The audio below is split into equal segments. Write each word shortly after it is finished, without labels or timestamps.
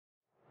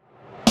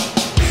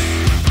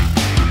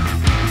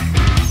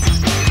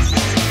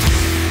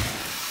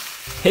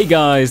Hey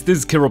guys, this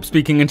is Kirop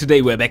speaking, and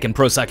today we're back in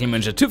Pro Cycling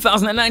Manager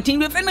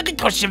 2019 with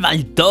Enrico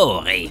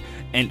Chivaldori.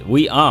 And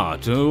we are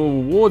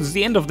towards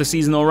the end of the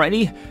season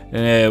already.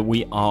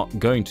 We are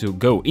going to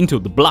go into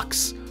the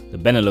Blocks, the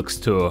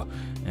Benelux Tour,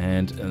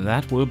 and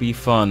that will be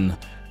fun.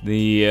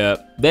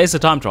 There's a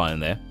time trial in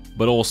there,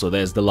 but also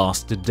there's the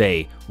last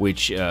day,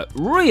 which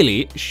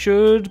really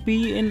should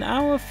be in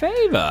our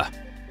favor.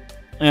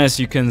 As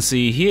you can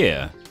see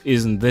here,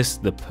 isn't this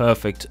the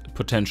perfect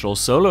potential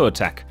solo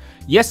attack?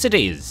 Yes, it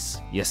is.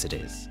 Yes, it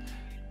is.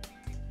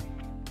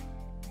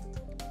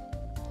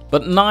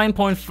 But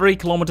 9.3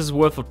 kilometers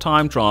worth of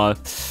time trial.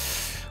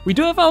 We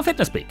do have our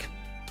fitness peak,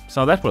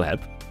 so that will help.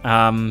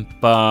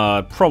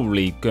 But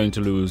probably going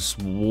to lose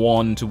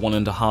 1 to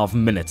 1.5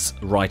 minutes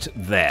right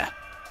there.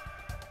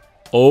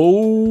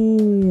 Oh,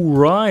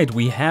 right.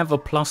 We have a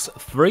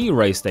 +3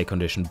 race day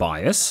condition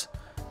bias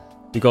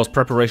because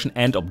preparation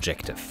and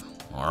objective.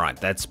 All right,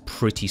 that's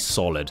pretty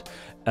solid.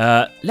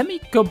 Let me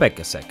go back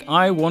a sec.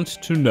 I want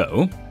to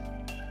know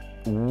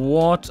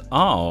what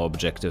are our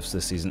objectives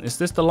this season. Is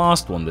this the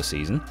last one this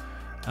season?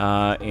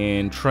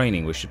 In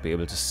training, we should be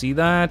able to see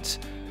that.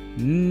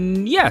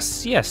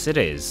 Yes, it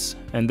is.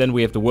 And then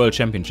we have the World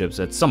Championships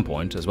at some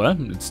point as well.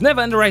 It's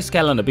never in the race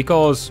calendar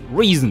because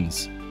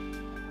reasons.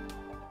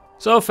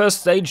 So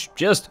first stage,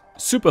 just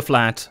super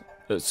flat,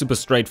 super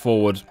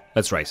straightforward.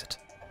 Let's race it.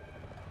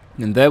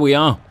 And there we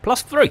are,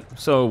 +3.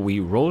 So we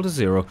rolled a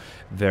 0.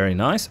 Very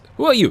nice.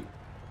 Who are you?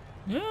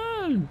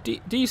 Yeah,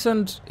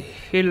 decent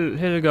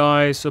hill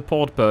guy,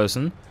 support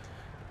person.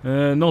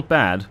 Not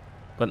bad,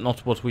 but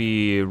not what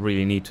we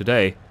really need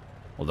today.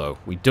 Although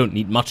we don't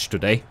need much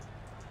today.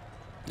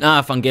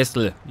 Van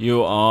Gestel,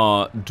 you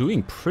are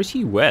doing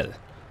pretty well.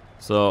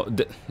 So,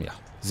 yeah,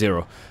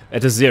 0.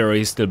 At a 0,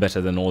 he's still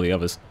better than all the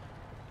others.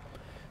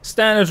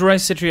 Standard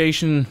race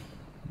situation,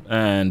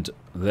 and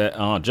there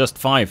are just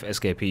 5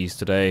 escapees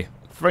today.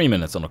 3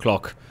 minutes on the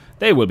clock.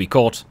 They will be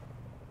caught.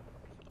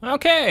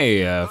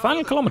 Okay,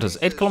 final kilometers.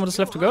 8 kilometers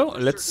left to go.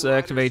 Let's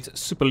activate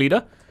Super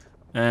Leader.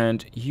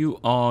 And you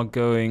are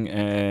going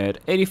at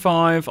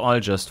 85. I'll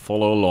just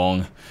follow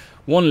along.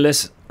 One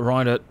less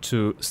rider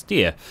to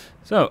steer.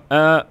 So,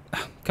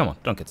 come on,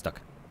 don't get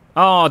stuck.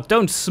 Oh,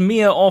 don't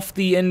smear off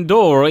the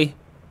Endori.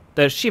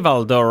 The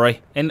Chivaldori.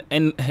 And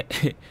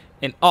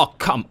oh,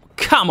 come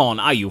on,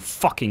 are you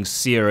fucking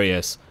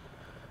serious?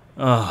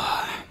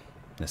 Oh,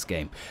 this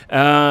game.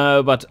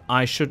 But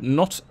I should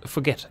not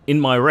forget, in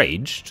my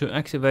rage, to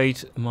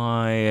activate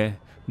my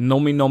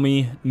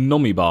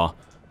Nomi bar.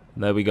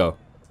 There we go.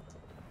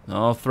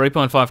 Oh,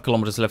 3.5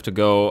 kilometers left to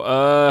go.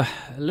 A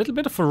little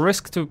bit of a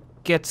risk to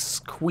get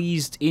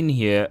squeezed in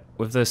here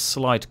with this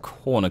slight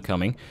corner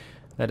coming.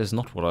 That is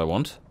not what I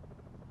want.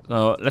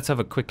 So let's have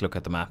a quick look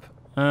at the map.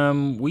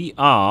 We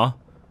are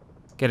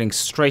getting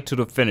straight to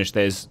the finish.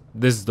 This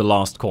is the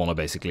last corner,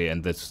 basically,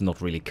 and that's not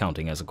really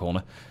counting as a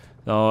corner.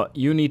 So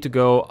you need to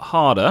go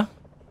harder.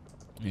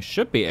 You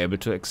should be able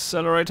to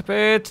accelerate a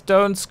bit.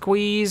 Don't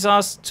squeeze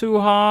us too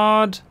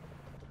hard.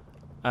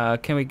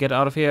 Can we get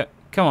out of here?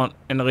 Come on,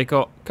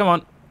 Enrico. Come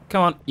on.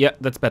 Come on. Yeah,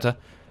 that's better.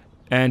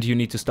 And you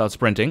need to start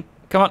sprinting.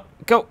 Come on.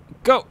 Go.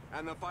 Go.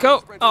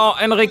 Go. Oh,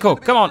 Enrico.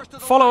 Come on.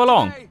 Follow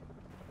along.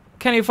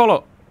 Can you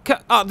follow?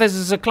 Oh, this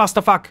is a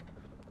clusterfuck.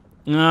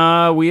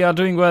 We are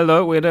doing well,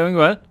 though. We're doing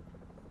well.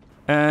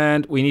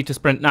 And we need to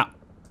sprint now.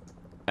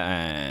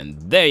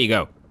 And there you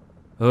go.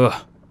 Ugh.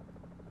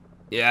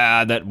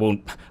 Yeah, that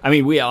won't... I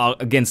mean, we are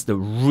against the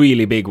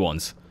really big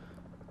ones.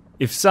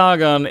 If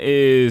Sagan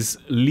is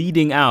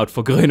leading out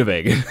for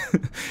Grönewegen,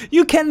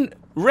 you can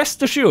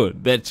rest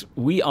assured that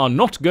we are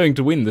not going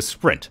to win the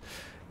sprint.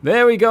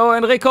 There we go,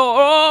 Enrico.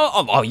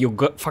 Oh, you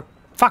got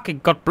fucking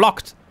got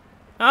blocked.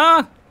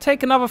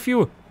 Take another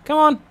few. Come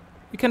on,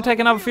 you can take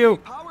another few.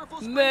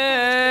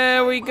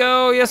 There we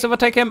go. Yes,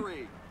 overtake him.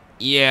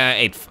 Yeah,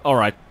 8th. All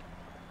right.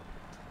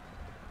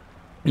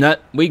 No,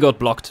 we got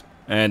blocked,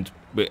 and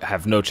we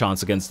have no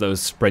chance against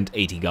those sprint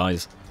 80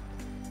 guys.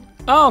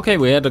 Oh, okay,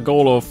 we had a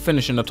goal of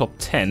finishing the top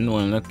 10.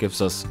 Well, that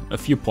gives us a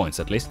few points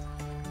at least.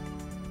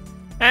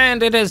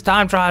 And it is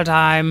time trial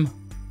time.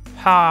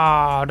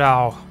 Oh,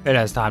 no. It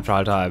is time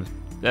trial time.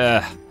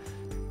 That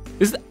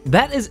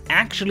is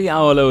actually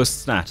our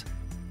lowest stat.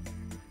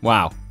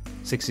 Wow.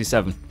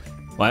 67.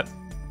 Well,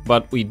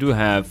 but we do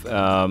have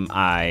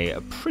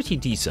a pretty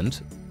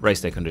decent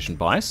race day condition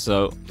bias,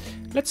 so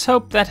let's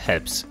hope that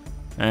helps.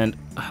 And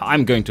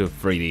I'm going to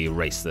really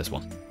race this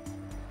one.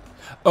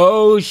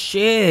 Oh,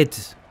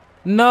 shit.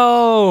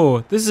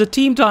 No, this is a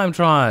team time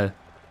trial.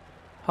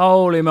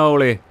 Holy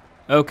moly.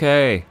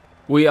 Okay,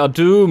 we are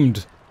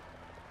doomed.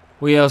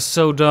 We are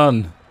so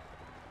done.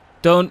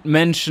 Don't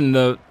mention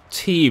the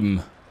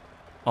team.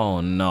 Oh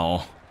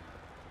no.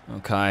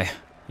 Okay,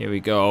 here we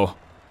go.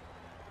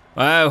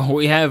 Well,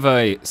 we have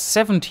a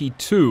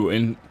 72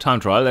 in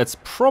time trial. That's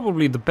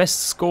probably the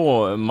best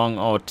score among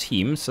our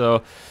team.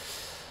 So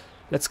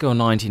let's go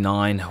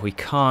 99. We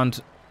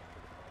can't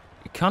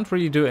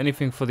really do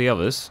anything for the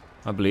others,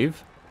 I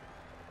believe.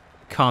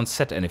 Can't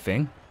set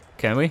anything,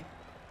 can we?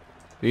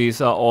 These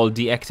are all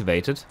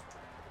deactivated.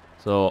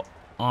 So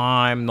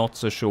I'm not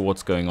so sure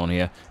what's going on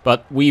here.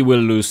 But we will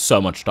lose so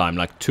much time,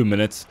 like 2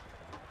 minutes.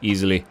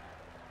 Easily.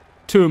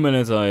 2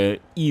 minutes,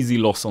 easy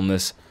loss on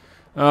this.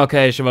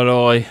 Okay,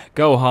 Chivaldori,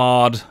 go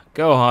hard.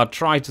 Go hard.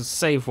 Try to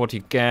save what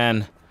you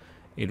can.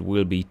 It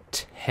will be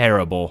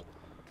terrible.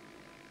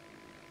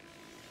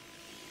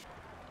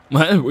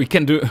 Well, we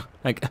can do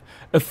like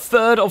a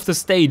third of the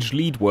stage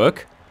lead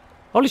work.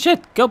 Holy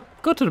shit, go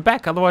to the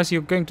back, otherwise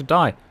you're going to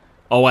die.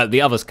 Oh well,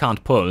 the others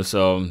can't pull,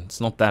 so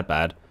it's not that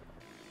bad.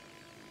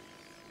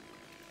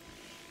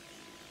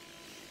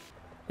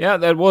 Yeah,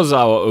 that was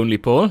our only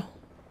pull.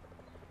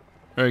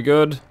 Very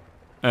good.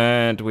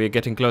 And we're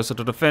getting closer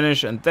to the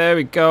finish, and there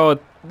we go.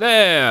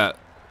 There!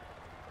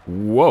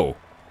 Whoa.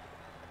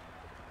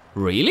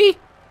 Really?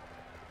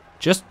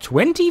 Just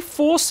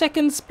 24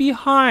 seconds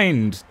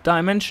behind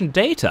Dimension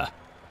Data.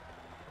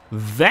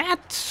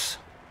 That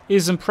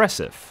is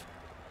impressive.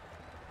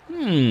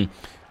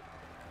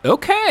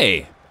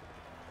 Okay.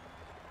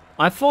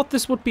 I thought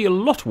this would be a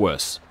lot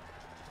worse.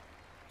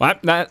 Well,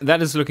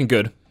 that is looking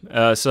good.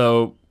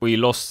 So we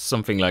lost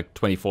something like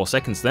 24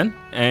 seconds then.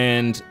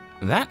 And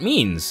that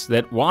means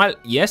that while,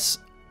 yes,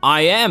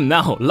 I am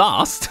now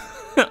last.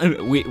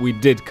 we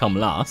did come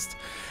last.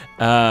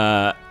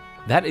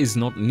 That is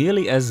not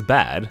nearly as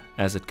bad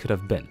as it could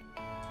have been.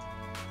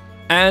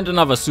 And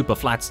another super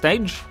flat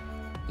stage.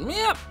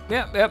 Yep.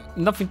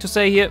 Nothing to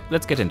say here.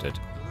 Let's get into it.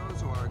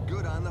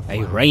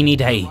 A rainy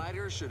day.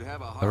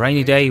 A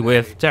rainy day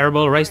with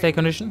terrible race day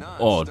condition?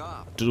 Or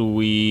do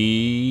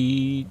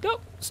we... No,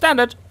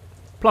 standard.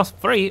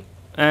 +3.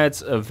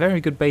 It's a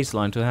very good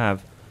baseline to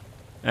have.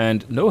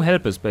 And no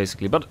helpers,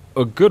 basically. But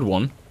a good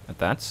one at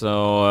that.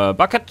 So,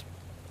 Bucket,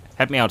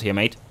 help me out here,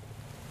 mate.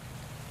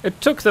 It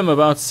took them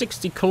about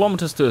 60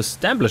 kilometers to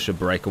establish a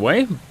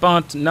breakaway,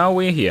 but now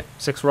we're here.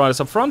 6 riders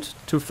up front,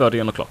 2:30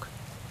 on the clock.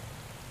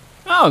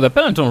 Oh, the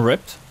peloton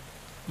ripped.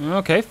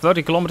 Okay,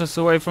 30 kilometers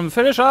away from the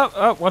finish.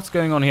 Oh, what's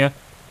going on here?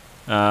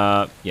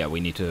 Yeah, we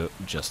need to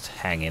just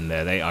hang in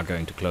there. They are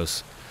going to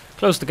close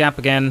the gap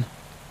again.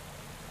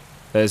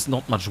 There's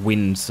not much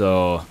wind,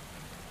 so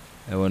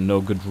there were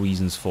no good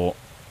reasons for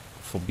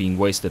being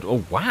wasted.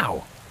 Oh,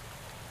 wow.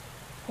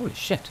 Holy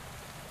shit.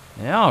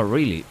 They are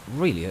really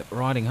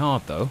riding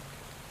hard, though.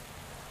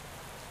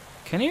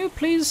 Can you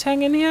please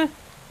hang in here?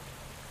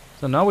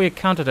 So now we are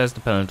counted as the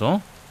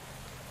peloton.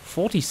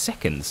 40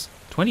 seconds.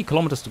 20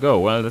 kilometers to go.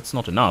 Well, that's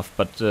not enough,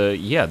 but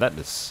yeah, that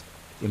is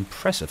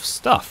impressive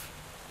stuff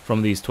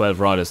from these 12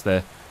 riders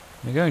there.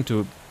 They're going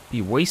to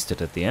be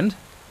wasted at the end.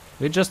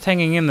 We're just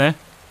hanging in there.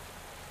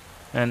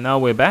 And now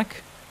we're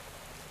back.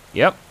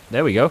 Yep,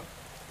 there we go.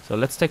 So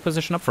let's take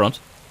position up front.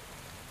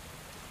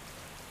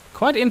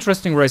 Quite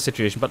interesting race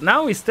situation, but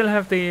now we still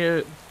have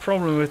the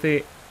problem with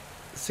the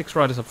 6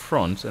 riders up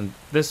front, and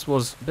this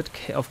was a bit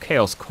of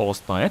chaos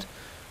caused by it.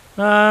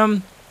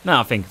 Now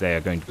I think they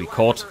are going to be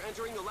caught.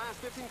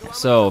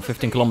 So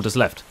 15 kilometers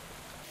left.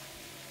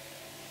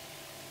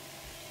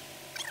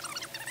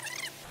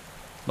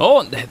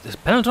 Oh, the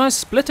peloton is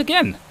split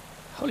again.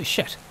 Holy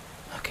shit.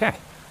 Okay,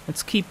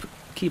 let's keep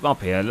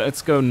up here.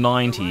 Let's go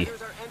 90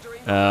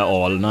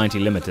 or 90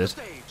 limited.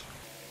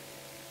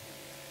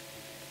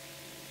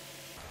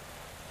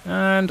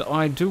 And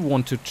I do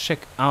want to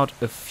check out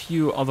a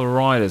few other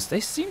riders. They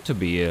seem to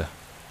be a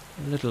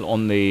little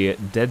on the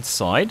dead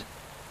side.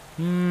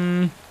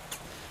 Yeah,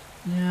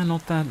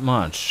 not that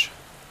much.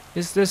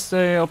 Is this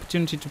the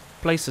opportunity to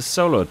place a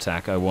solo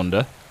attack, I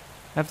wonder?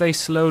 Have they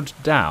slowed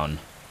down?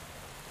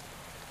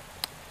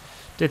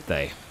 Did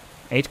they?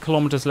 8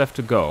 kilometers left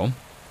to go.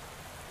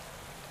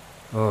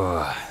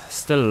 Oh,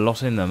 still a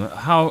lot in them.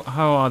 How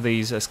are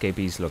these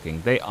escapees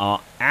looking? They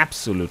are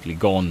absolutely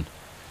gone.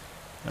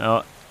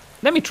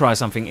 Let me try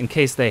something in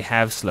case they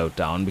have slowed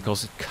down,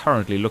 because it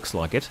currently looks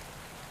like it.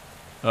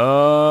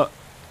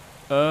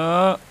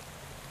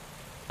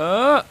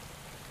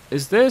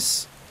 Is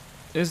this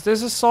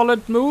a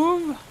solid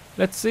move?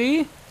 Let's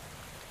see.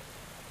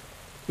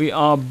 We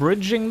are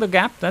bridging the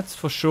gap, that's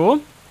for sure.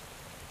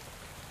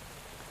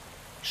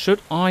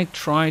 Should I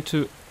try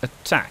to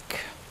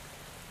attack?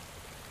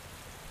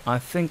 I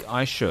think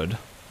I should.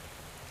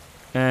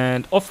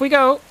 And off we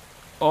go.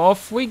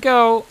 Off we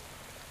go.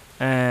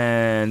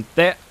 And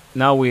there.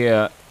 Now we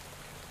are...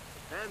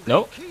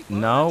 No.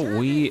 Now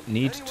we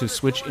need to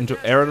switch into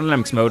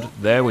aerodynamics mode.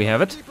 There we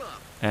have it.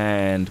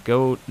 And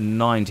go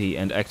 90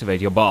 and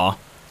activate your bar.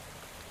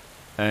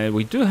 And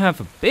we do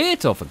have a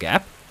bit of a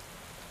gap.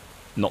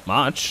 Not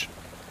much.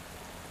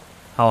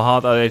 How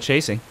hard are they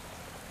chasing?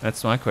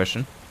 That's my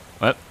question.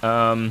 Well,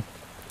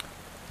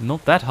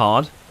 not that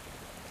hard.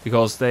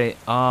 Because they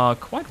are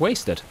quite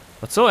wasted.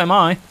 But so am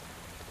I.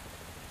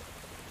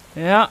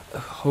 Yeah.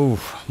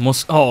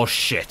 Oh,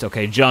 shit.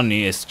 Okay,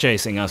 Johnny is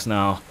chasing us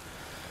now.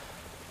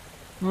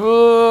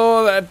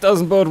 Oh, that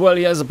doesn't bode well.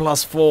 He has a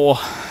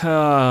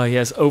 +4. He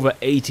has over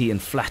 80 in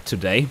flat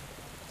today.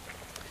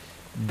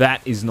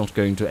 That is not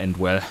going to end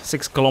well.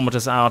 6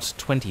 kilometers out,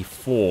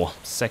 24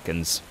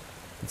 seconds.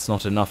 It's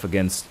not enough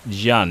against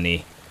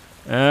Gianni.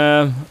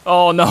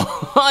 Oh,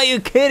 no. Are you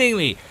kidding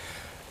me?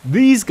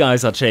 These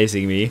guys are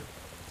chasing me.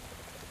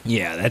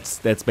 Yeah,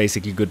 that's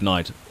basically good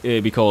night.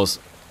 Because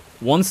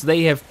once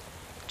they have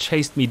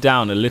chased me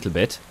down a little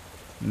bit,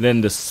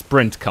 then the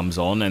sprint comes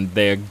on and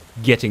they're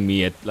getting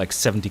me at like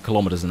 70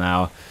 kilometers an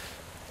hour.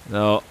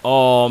 So,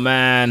 oh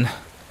man,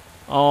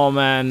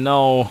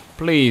 no,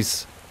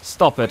 please,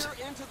 stop it,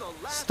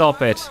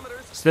 stop it.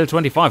 Still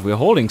 25, we're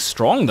holding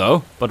strong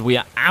though, but we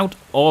are out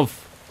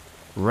of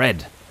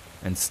red.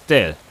 And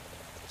still,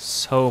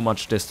 so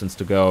much distance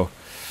to go.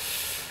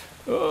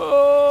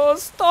 Oh,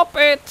 stop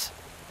it.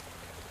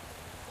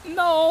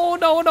 No.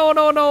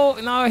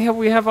 Now here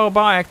we have our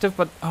bar active,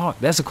 but oh,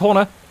 there's a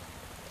corner.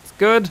 It's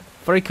good.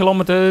 3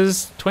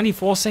 kilometers,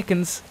 24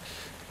 seconds.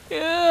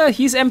 Yeah,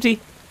 he's empty.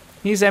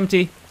 He's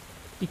empty.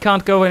 He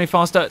can't go any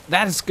faster.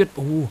 That is good.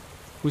 Ooh,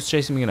 who's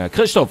chasing me now?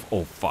 Christoph.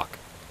 Oh, fuck.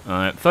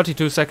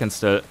 32 seconds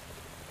still.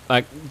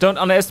 Like, don't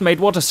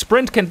underestimate what a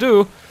sprint can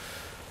do.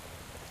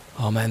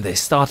 Oh, man, they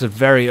started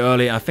very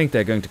early. I think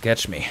they're going to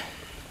catch me.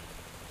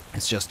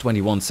 It's just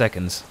 21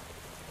 seconds.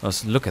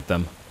 Let's look at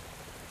them.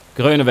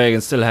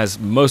 Groenewegen still has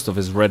most of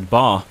his red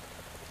bar.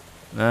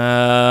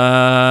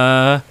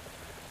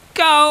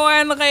 Go,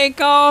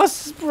 Enrico!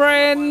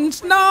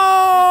 Sprint!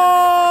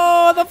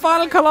 No! The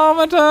final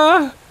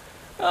kilometer!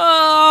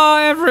 Oh,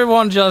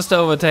 everyone just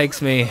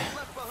overtakes me.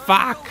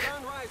 Fuck!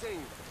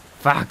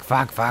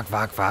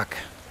 Fuck.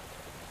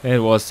 It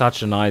was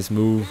such a nice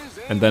move,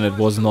 and then it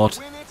was not.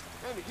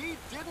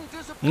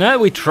 No,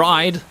 we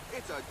tried.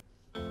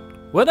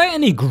 Were there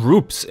any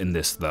groups in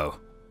this, though?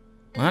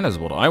 That is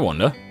what I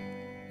wonder.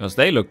 Because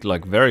they looked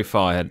like very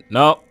far ahead.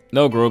 No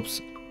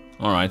groups.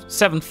 Alright,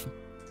 7th.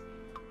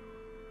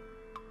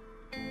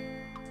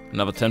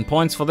 Another 10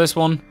 points for this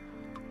one.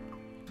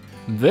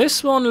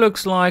 This one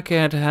looks like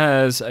it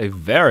has a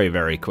very,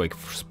 very quick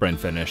sprint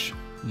finish.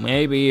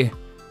 Maybe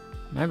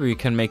we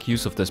can make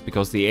use of this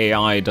because the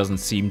AI doesn't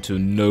seem to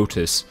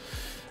notice.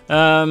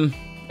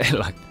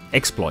 Like,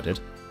 exploit it.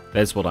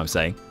 That's what I'm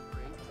saying.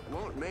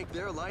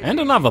 And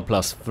another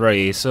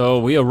 +3, so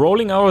we are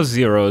rolling our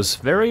zeros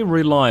very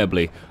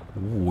reliably.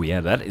 Ooh,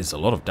 yeah, that is a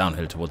lot of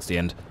downhill towards the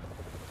end.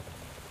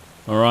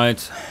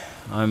 Alright,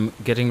 I'm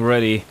getting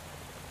ready.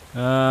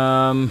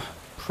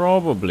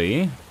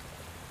 Probably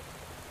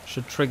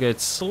should trigger it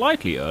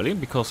slightly early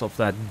because of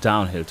that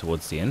downhill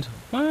towards the end.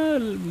 Well,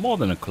 more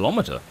than a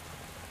kilometer.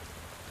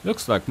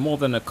 Looks like more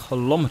than a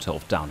kilometer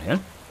of downhill.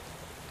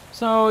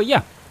 So,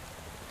 yeah.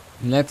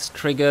 Let's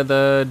trigger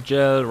the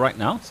gel right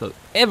now, so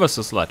ever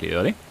so slightly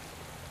early.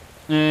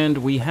 And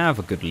we have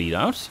a good lead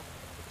out.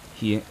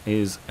 He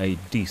is a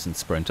decent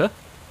sprinter.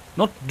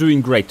 Not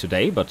doing great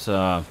today, but,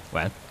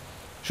 well,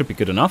 should be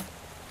good enough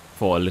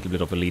for a little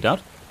bit of a lead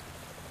out.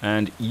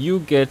 And you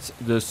get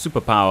the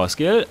superpower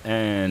skill,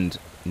 and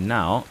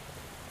now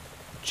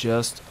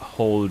just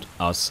hold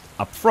us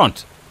up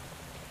front.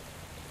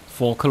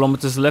 4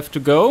 kilometers left to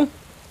go.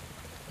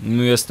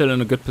 We are still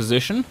in a good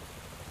position.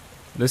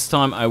 This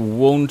time I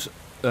won't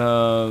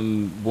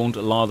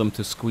allow them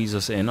to squeeze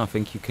us in. I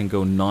think you can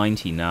go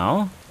 90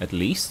 now, at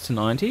least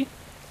 90.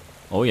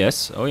 Oh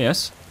yes,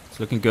 it's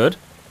looking good.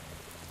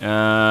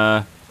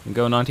 Go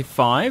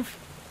 95.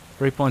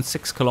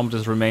 3.6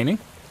 kilometers remaining.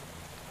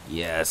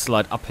 Yeah,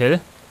 slight uphill.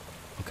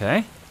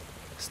 Okay,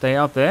 stay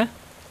out there.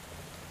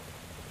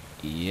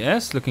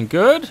 Yes, looking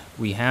good.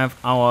 We have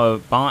our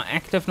bar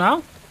active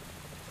now.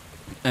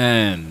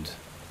 And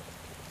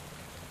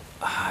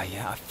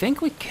yeah, I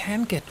think we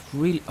can get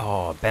really...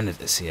 Oh,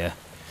 Bennett is here.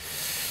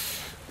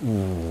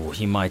 Ooh,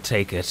 he might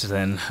take it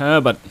then.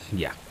 But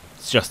yeah,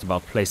 it's just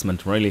about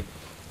placement, really.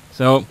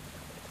 So,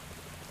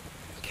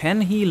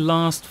 can he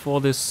last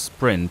for this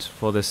sprint,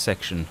 for this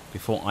section,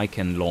 before I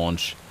can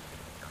launch?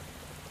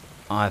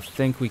 I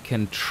think we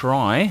can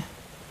try.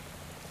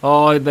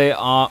 Oh, they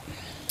are...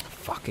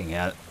 Fucking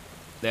hell.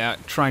 They are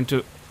trying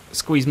to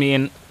squeeze me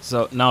in.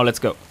 So, now let's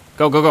go.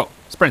 Go.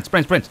 Sprint.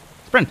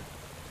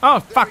 Oh,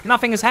 fuck,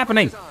 nothing is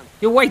happening.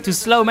 You're way too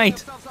slow,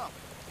 mate.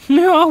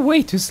 You are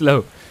way too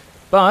slow.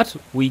 But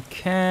we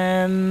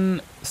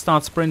can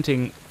start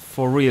sprinting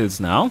for reals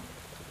now.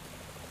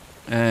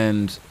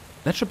 And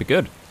that should be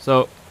good.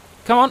 So,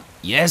 come on.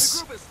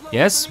 Yes,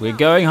 we're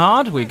going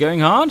hard.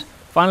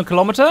 Final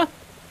kilometer.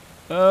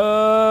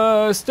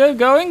 Still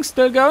going.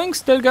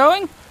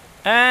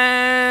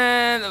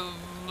 And...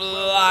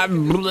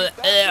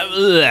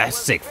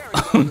 sick.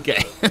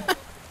 Okay.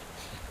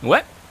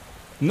 What?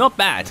 Not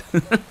bad.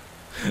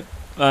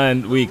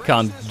 And we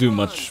can't do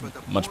much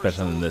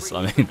better than this.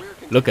 I mean,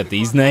 look at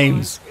these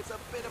names.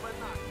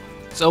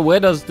 So where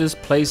does this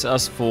place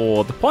us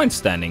for the point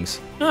standings?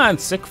 And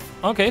 6th.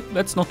 Okay,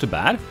 that's not too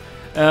bad.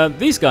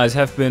 These guys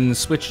have been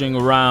switching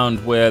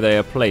around where they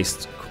are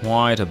placed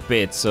quite a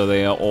bit, so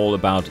they are all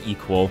about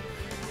equal.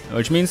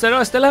 Which means that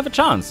I still have a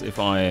chance if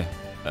I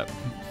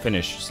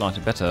finish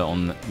slightly better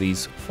on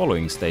these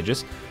following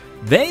stages.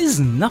 There is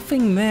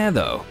nothing there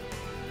though.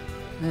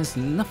 There's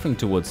nothing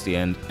towards the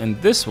end, and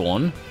this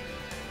one,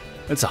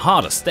 it's a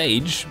harder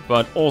stage,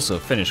 but also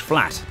finished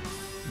flat.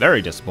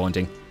 Very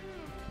disappointing.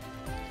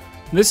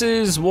 This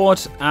is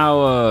what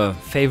our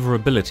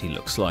favorability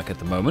looks like at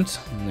the moment,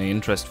 the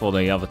interest for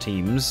the other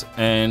teams,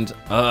 and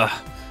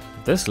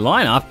this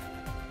lineup,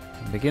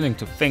 I'm beginning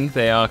to think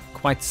they are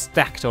quite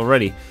stacked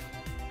already.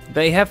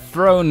 They have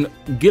thrown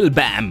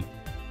Gilbam,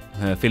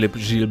 Philippe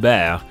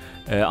Gilbert,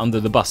 under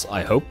the bus,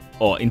 I hope,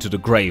 or into the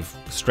grave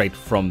straight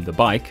from the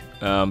bike,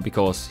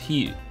 because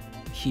he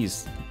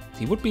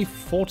would be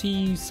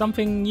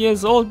 40-something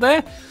years old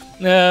there.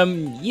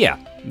 Yeah,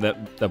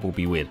 that would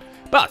be weird.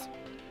 But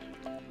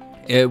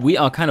we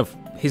are kind of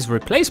his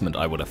replacement,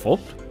 I would have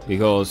thought,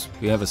 because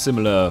we have a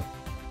similar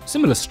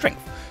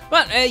strength.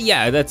 But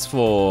yeah, that's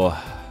for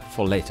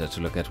later to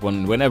look at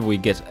whenever we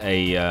get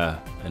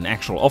an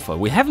actual offer.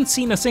 We haven't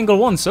seen a single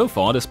one so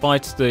far,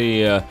 despite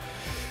the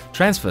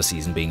transfer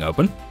season being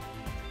open.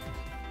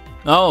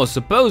 Oh,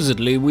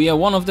 supposedly we are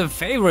one of the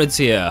favorites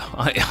here.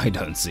 I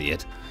don't see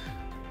it.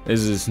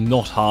 This is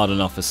not hard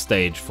enough a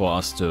stage for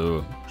us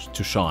to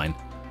shine.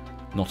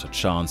 Not a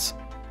chance.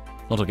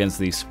 Not against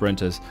these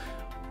sprinters.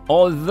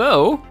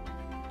 Although,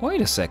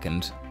 wait a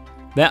second.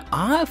 There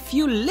are a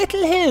few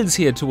little hills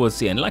here towards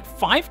the end, like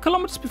 5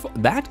 kilometers before.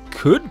 That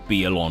could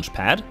be a launch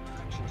pad.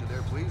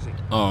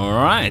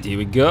 Alright, here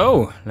we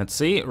go. Let's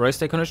see, race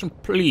day condition,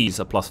 please,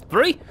 a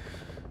 +3.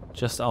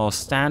 Just our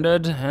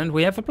standard, and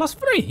we have a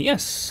 +3,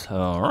 yes.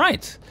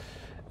 Alright.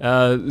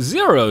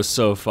 0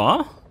 so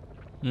far.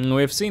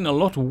 We've seen a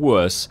lot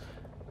worse.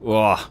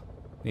 Oh,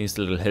 these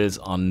little hills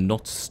are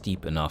not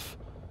steep enough.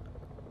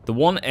 The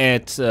one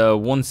at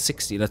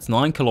 160, that's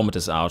 9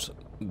 kilometers out.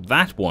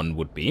 That one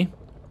would be.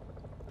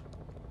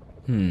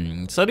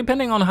 So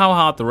depending on how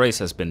hard the race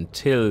has been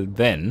till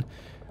then,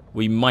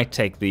 we might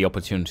take the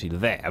opportunity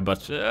there,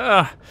 but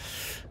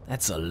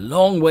that's a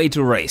long way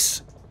to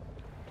race.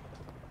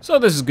 So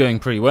this is going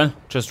pretty well,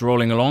 just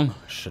rolling along.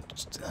 Should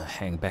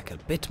hang back a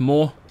bit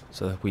more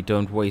so that we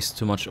don't waste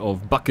too much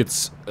of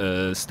Bucket's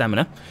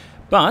stamina.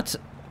 But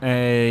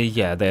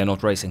yeah, they're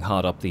not racing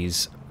hard up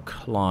these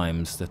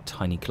climbs, the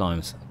tiny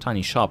climbs,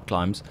 tiny sharp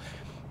climbs.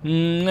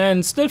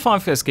 And still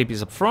 5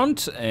 escapees up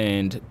front,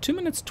 and 2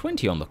 minutes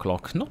 20 on the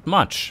clock, not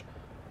much.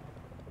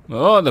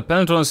 Oh, the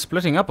peloton is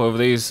splitting up over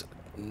these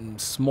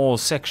small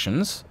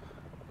sections,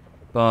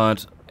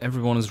 but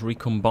everyone is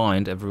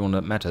recombined, everyone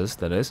that matters,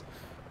 that is.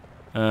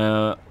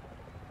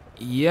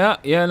 Yeah,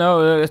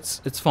 no,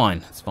 it's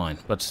fine,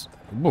 but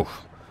whew,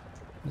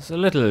 it's a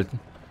little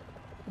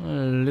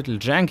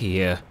janky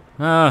here.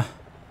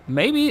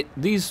 Maybe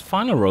these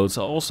final roads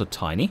are also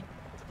tiny.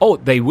 Oh,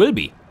 they will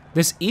be.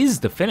 This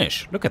is the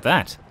finish. Look at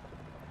that.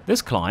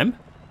 This climb,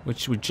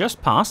 which we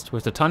just passed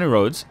with the tiny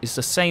roads, is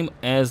the same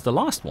as the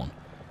last one.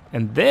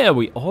 And there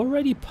we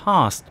already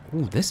passed.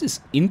 Ooh, this is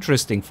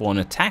interesting for an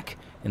attack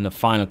in the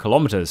final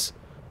kilometers.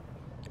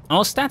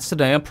 Our stats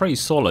today are pretty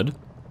solid.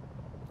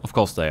 Of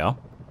course they are.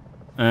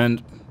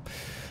 And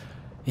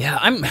yeah,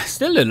 I'm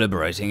still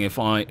deliberating if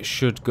I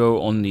should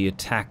go on the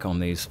attack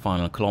on these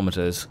final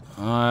kilometers.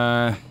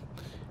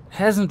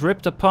 Hasn't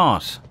ripped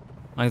apart.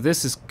 Like,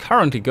 this is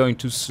currently going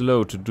too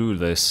slow to do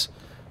this.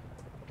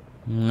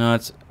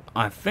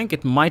 I think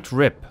it might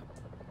rip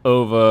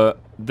over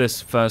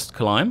this first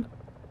climb,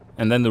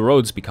 and then the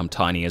roads become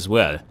tiny as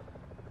well.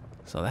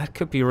 So that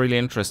could be really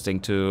interesting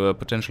to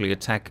potentially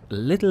attack a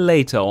little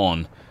later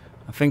on.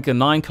 I think a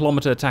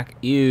 9-kilometer attack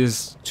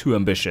is too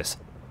ambitious,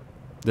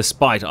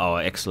 despite our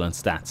excellent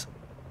stats.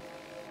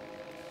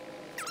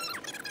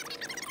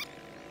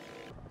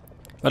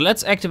 But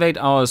let's activate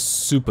our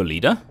super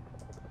leader.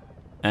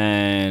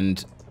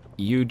 And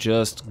you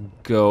just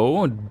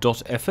go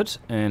dot effort,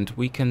 and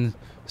we can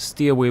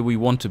steer where we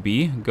want to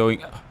be.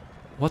 Going.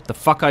 What the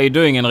fuck are you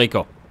doing,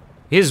 Enrico?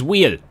 His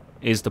wheel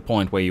is the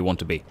point where you want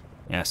to be.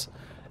 Yes.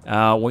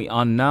 We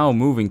are now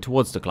moving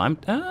towards the climb.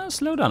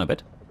 Slow down a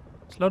bit.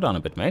 Slow down a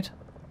bit, mate.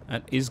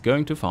 That is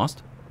going too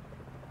fast.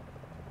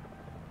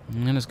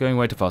 And it's going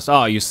way too fast.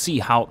 Ah, you see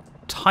how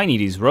tiny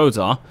these roads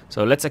are.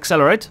 So let's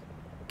accelerate.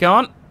 Come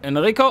on,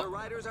 Enrico.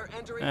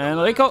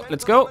 Enrico,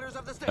 let's go.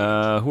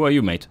 Who are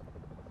you, mate?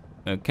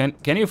 Can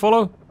you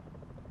follow?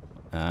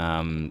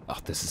 Oh,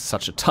 this is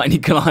such a tiny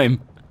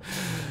climb.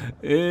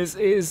 This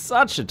is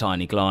such a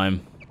tiny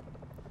climb.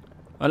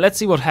 Let's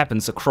see what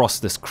happens across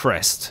this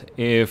crest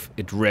if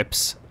it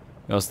rips,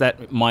 because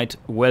that might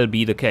well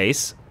be the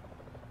case.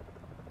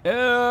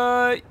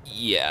 Yeah,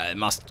 it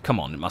must. Come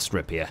on, it must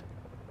rip here.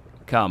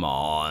 Come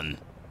on.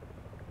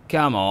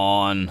 Come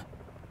on.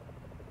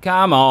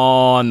 Come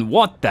on.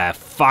 What the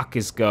fuck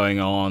is going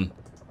on?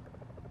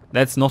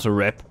 That's not a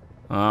rip.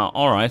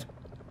 Alright.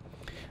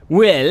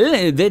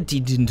 Well, that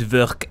didn't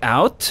work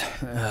out.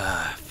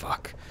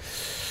 Fuck.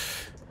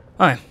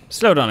 Alright,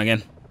 slow down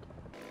again.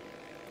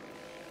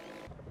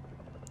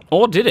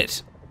 Or did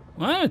it?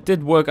 Well, it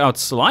did work out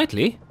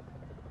slightly.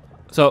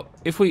 So,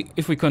 if we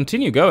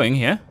continue going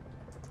here,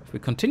 if we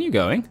continue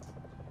going,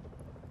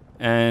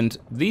 and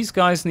these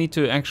guys need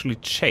to actually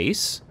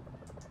chase.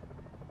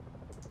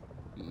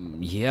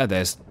 Yeah,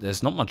 there's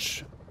not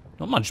much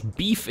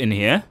beef in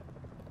here.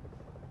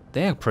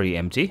 They're pretty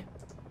empty.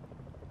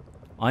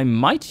 I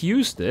might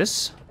use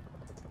this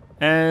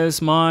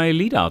as my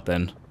lead out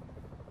then.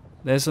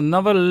 There's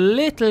another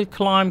little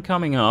climb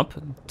coming up,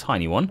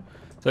 tiny one.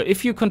 So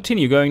if you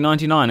continue going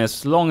 99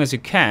 as long as you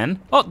can...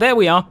 Oh, there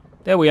we are.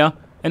 There we are.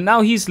 And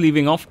now he's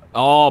leaving off.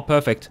 Oh,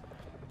 perfect.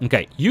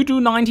 Okay, you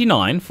do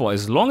 99 for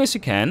as long as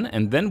you can,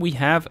 and then we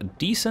have a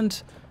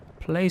decent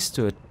place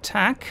to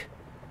attack.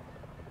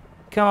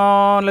 Come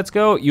on, let's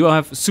go. You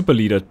have super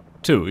leader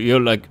too. You're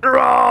like,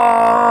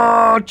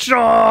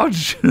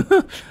 charge!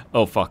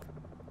 Oh, fuck.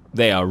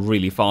 They are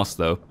really fast,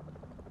 though.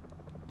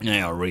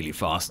 They are really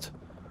fast.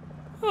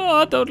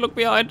 Oh, don't look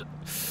behind.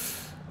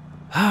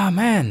 Ah,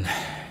 man.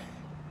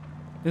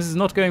 This is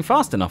not going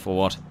fast enough, or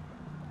what?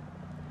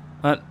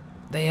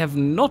 They have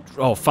not...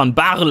 Oh, Van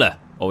Baarle.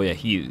 Oh, yeah,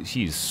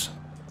 he's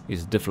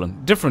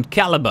different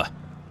caliber.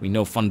 We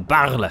know Van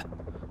Baarle.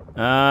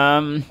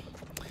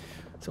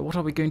 So what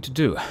are we going to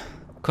do?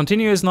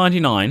 Continue as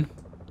 99.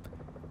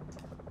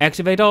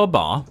 Activate our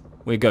bar.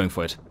 We're going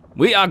for it.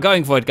 We are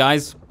going for it,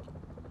 guys.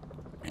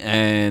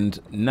 And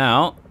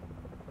now,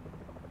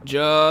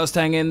 just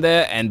hang in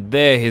there. And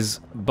there, his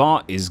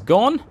bar is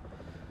gone.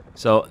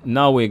 So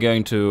now we're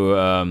going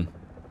to,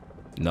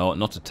 no,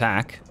 not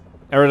attack.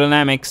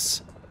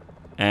 Aerodynamics.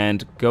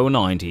 And go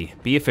 90.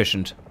 Be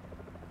efficient.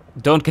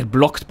 Don't get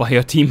blocked by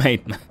your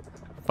teammate.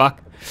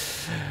 Fuck.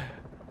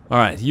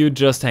 Alright, you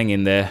just hang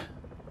in there.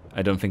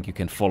 I don't think you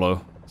can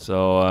follow.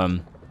 So,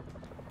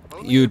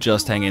 you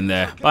just hang in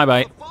there.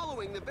 Bye-bye.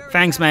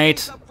 Thanks,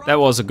 mate. That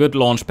was a good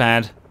launch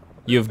pad.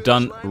 You've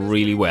done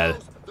really well.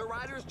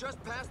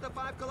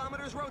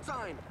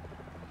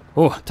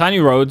 Oh, tiny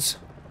roads.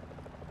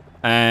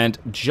 And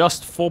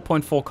just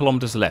 4.4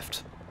 kilometers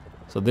left.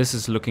 So this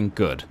is looking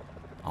good.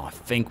 Oh, I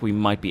think we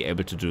might be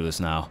able to do this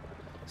now.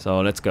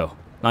 So let's go.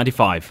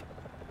 95.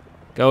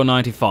 Go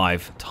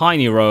 95.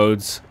 Tiny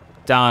roads.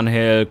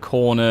 Downhill,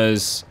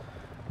 corners.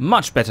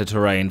 Much better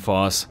terrain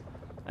for us.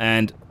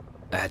 And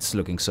that's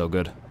looking so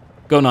good.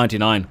 Go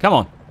 99. Come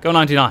on. Go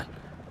 99.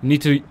 You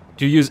need to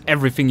use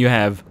everything you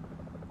have.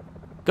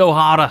 Go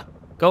harder.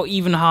 Go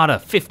even harder.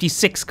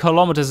 56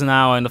 kilometers an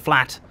hour in the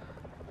flat.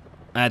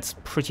 That's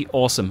pretty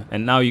awesome.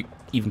 And now you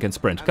even can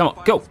sprint. Come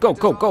on. Go, go,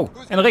 go, go.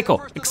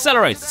 Enrico,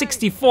 accelerate.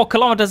 64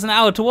 kilometers an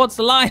hour towards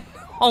the line.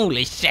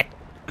 Holy shit.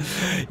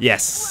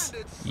 Yes.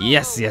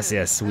 Yes, yes,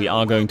 yes. We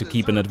are going to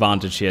keep an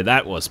advantage here.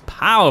 That was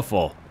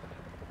powerful.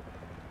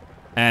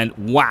 And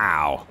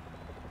wow.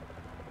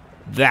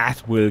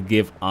 That will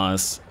give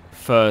us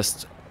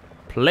first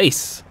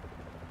place.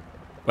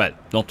 Well,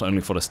 not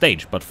only for the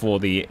stage, but for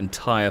the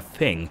entire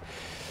thing.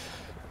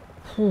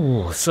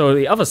 Ooh, so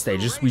the other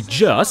stages, we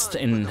just,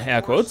 in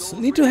air quotes,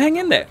 need to hang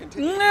in there.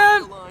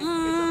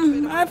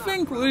 I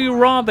think we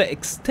rather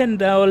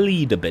extend our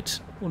lead a bit.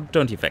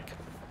 Don't you think?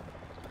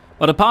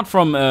 But apart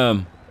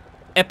from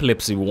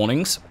epilepsy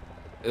warnings,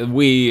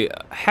 we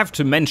have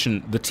to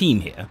mention the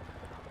team here.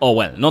 Oh,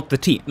 well, not the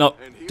team. No,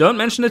 don't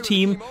mention the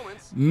team.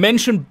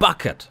 Mention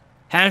Bucket.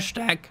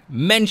 Hashtag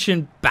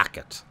mention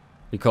Bucket.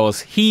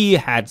 Because he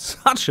had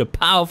such a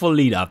powerful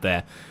lead out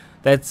there.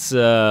 That's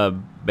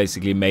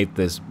basically made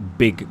this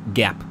big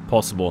gap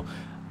possible.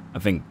 I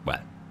think,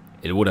 well,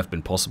 it would have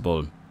been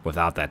possible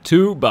without that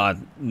too, but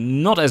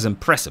not as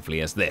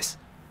impressively as this.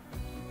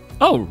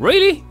 Oh,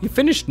 really? You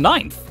finished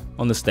 9th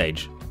on the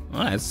stage.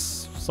 Oh,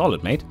 that's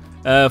solid, mate.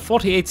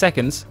 48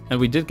 seconds, and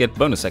we did get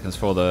bonus seconds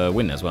for the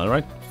win as well,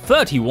 right?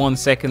 31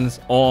 seconds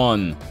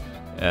on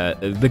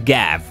the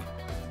Gav.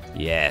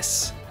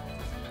 Yes.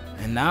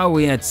 And now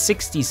we had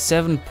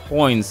 67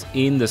 points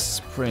in the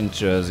sprint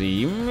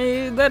jersey.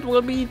 That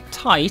will be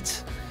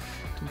tight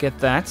to get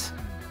that.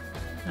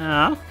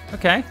 Ah,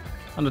 okay.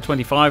 Under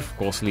 25, of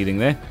course, leading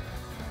there.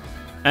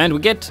 And we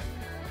get...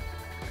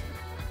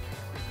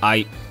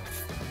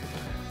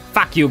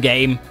 Fuck you,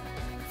 game.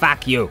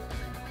 Fuck you.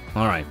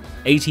 Alright,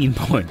 18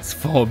 points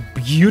for a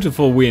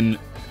beautiful win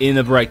in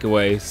a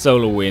breakaway,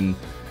 solo win.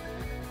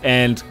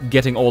 And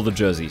getting all the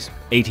jerseys.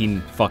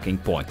 18 fucking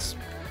points.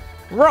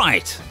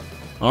 Right.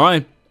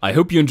 Alright, I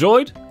hope you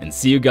enjoyed, and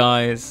see you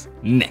guys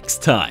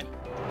next time.